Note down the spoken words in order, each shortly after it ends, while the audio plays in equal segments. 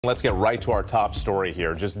Let's get right to our top story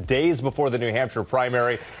here. Just days before the New Hampshire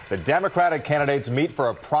primary, the Democratic candidates meet for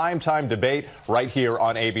a primetime debate right here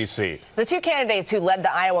on ABC. The two candidates who led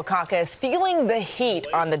the Iowa caucus feeling the heat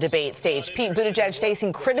on the debate stage. Pete Buttigieg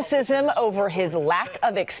facing criticism over his lack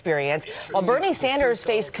of experience, while Bernie Sanders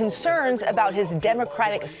faced concerns about his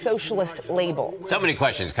Democratic Socialist label. So many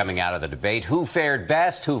questions coming out of the debate. Who fared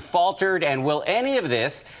best? Who faltered? And will any of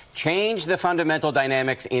this change the fundamental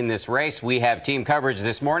dynamics in this race? We have team coverage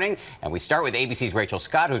this morning, and we start with ABC's Rachel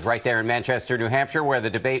Scott, who's right there in Manchester, New Hampshire, where the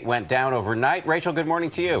debate went down overnight. Rachel, good morning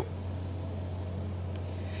to you.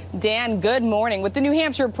 Dan, good morning. With the New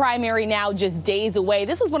Hampshire primary now just days away,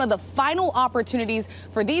 this was one of the final opportunities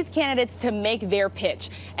for these candidates to make their pitch.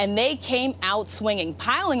 And they came out swinging,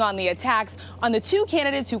 piling on the attacks on the two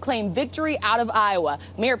candidates who claim victory out of Iowa,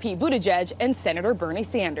 Mayor Pete Buttigieg and Senator Bernie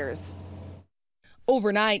Sanders.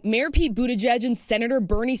 Overnight, Mayor Pete Buttigieg and Senator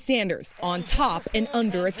Bernie Sanders on top and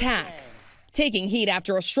under attack, taking heat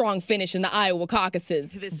after a strong finish in the Iowa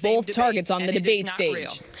caucuses. Both targets on the debate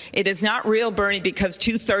stage. It is not real, Bernie, because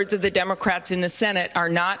 2/3 of the Democrats in the Senate are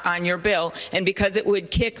not on your bill, and because it would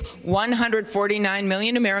kick 149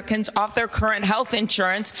 million Americans off their current health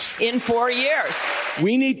insurance in 4 years.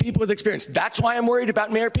 We need people with experience. That's why I'm worried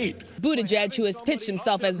about Mayor Pete. Buttigieg, who has pitched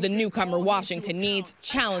himself as the newcomer Washington needs,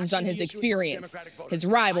 challenged on his experience. His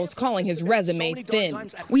rivals calling his resume thin.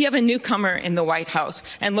 We have a newcomer in the White House,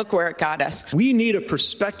 and look where it got us. We need a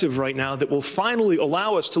perspective right now that will finally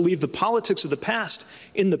allow us to leave the politics of the past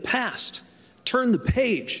in the past, turn the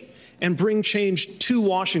page, and bring change to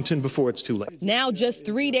Washington before it's too late. Now just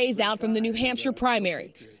 3 days out from the New Hampshire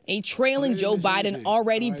primary, a trailing Joe Biden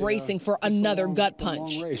already bracing for another gut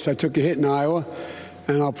punch. I took a hit in Iowa,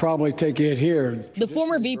 and I'll probably take a hit here. The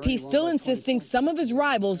former VP still insisting some of his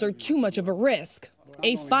rivals are too much of a risk.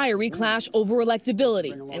 A fiery clash over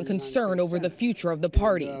electability and concern over the future of the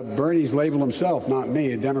party. Bernie's labeled himself, not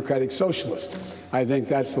me, a Democratic Socialist. I think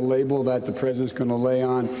that's the label that the president's going to lay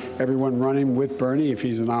on everyone running with Bernie if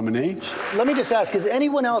he's a nominee. Let me just ask, is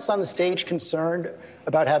anyone else on the stage concerned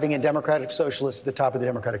about having a Democratic Socialist at the top of the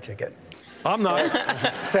Democratic ticket? I'm not.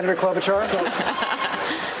 Senator Klobuchar?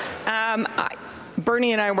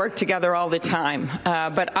 Bernie and I work together all the time,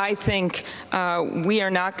 but I think we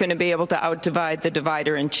are not going to be able to outdivide the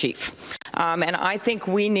divider in chief. And I think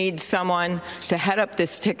we need someone to head up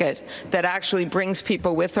this ticket that actually brings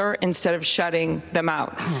people with her instead of shutting them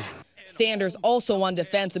out. Sanders also on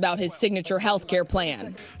defense about his signature health care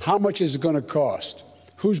plan. How much is it going to cost?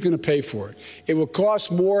 Who's going to pay for it? It will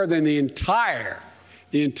cost more than the entire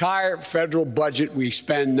federal budget we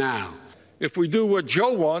spend now. If we do what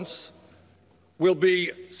Joe wants, we'll be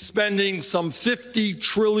spending some $50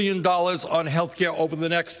 trillion on health care over the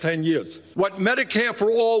next 10 years. What Medicare for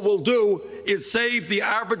All will do is save the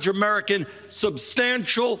average American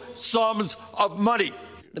substantial sums of money.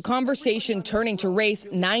 The conversation turning to race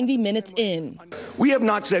 90 minutes in. We have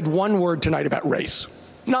not said one word tonight about race.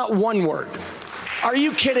 Not one word. Are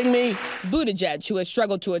you kidding me? Buttigieg, who has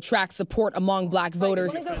struggled to attract support among black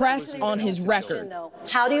voters, pressed on his record.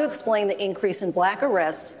 How do you explain the increase in black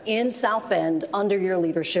arrests in South Bend under your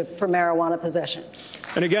leadership for marijuana possession?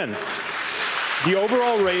 And again, the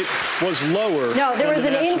overall rate was lower. No, there was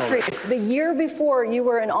an Rate. increase. The year before you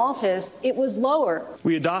were in office, it was lower.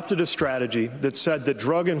 We adopted a strategy that said that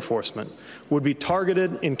drug enforcement would be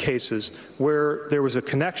targeted in cases where there was a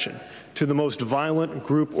connection to the most violent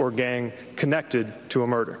group or gang connected to a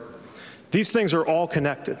murder. These things are all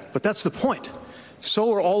connected, but that's the point.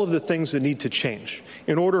 So are all of the things that need to change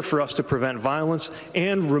in order for us to prevent violence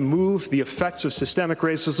and remove the effects of systemic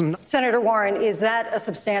racism. Senator Warren, is that a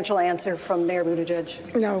substantial answer from Mayor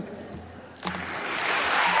Buttigieg? No.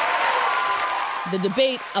 The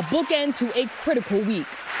debate, a bookend to a critical week.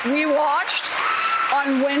 We watched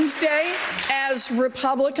on Wednesday as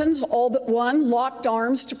Republicans, all but one, locked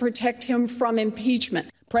arms to protect him from impeachment.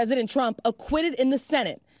 President Trump acquitted in the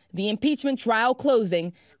Senate, the impeachment trial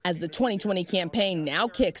closing as the 2020 campaign now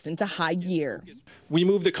kicks into high gear. We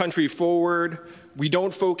move the country forward. We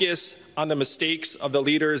don't focus on the mistakes of the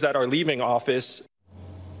leaders that are leaving office.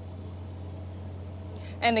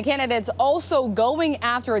 And the candidates also going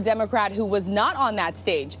after a Democrat who was not on that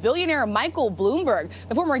stage. Billionaire Michael Bloomberg,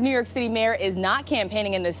 the former New York City mayor, is not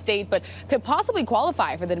campaigning in the state, but could possibly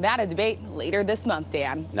qualify for the Nevada debate later this month,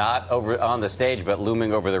 Dan. Not over on the stage, but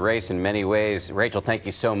looming over the race in many ways. Rachel, thank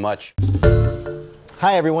you so much.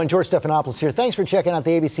 Hi, everyone. George Stephanopoulos here. Thanks for checking out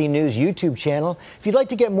the ABC News YouTube channel. If you'd like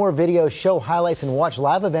to get more videos, show highlights, and watch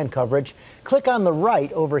live event coverage, click on the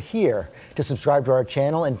right over here to subscribe to our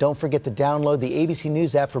channel. And don't forget to download the ABC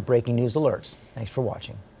News app for breaking news alerts. Thanks for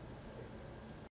watching.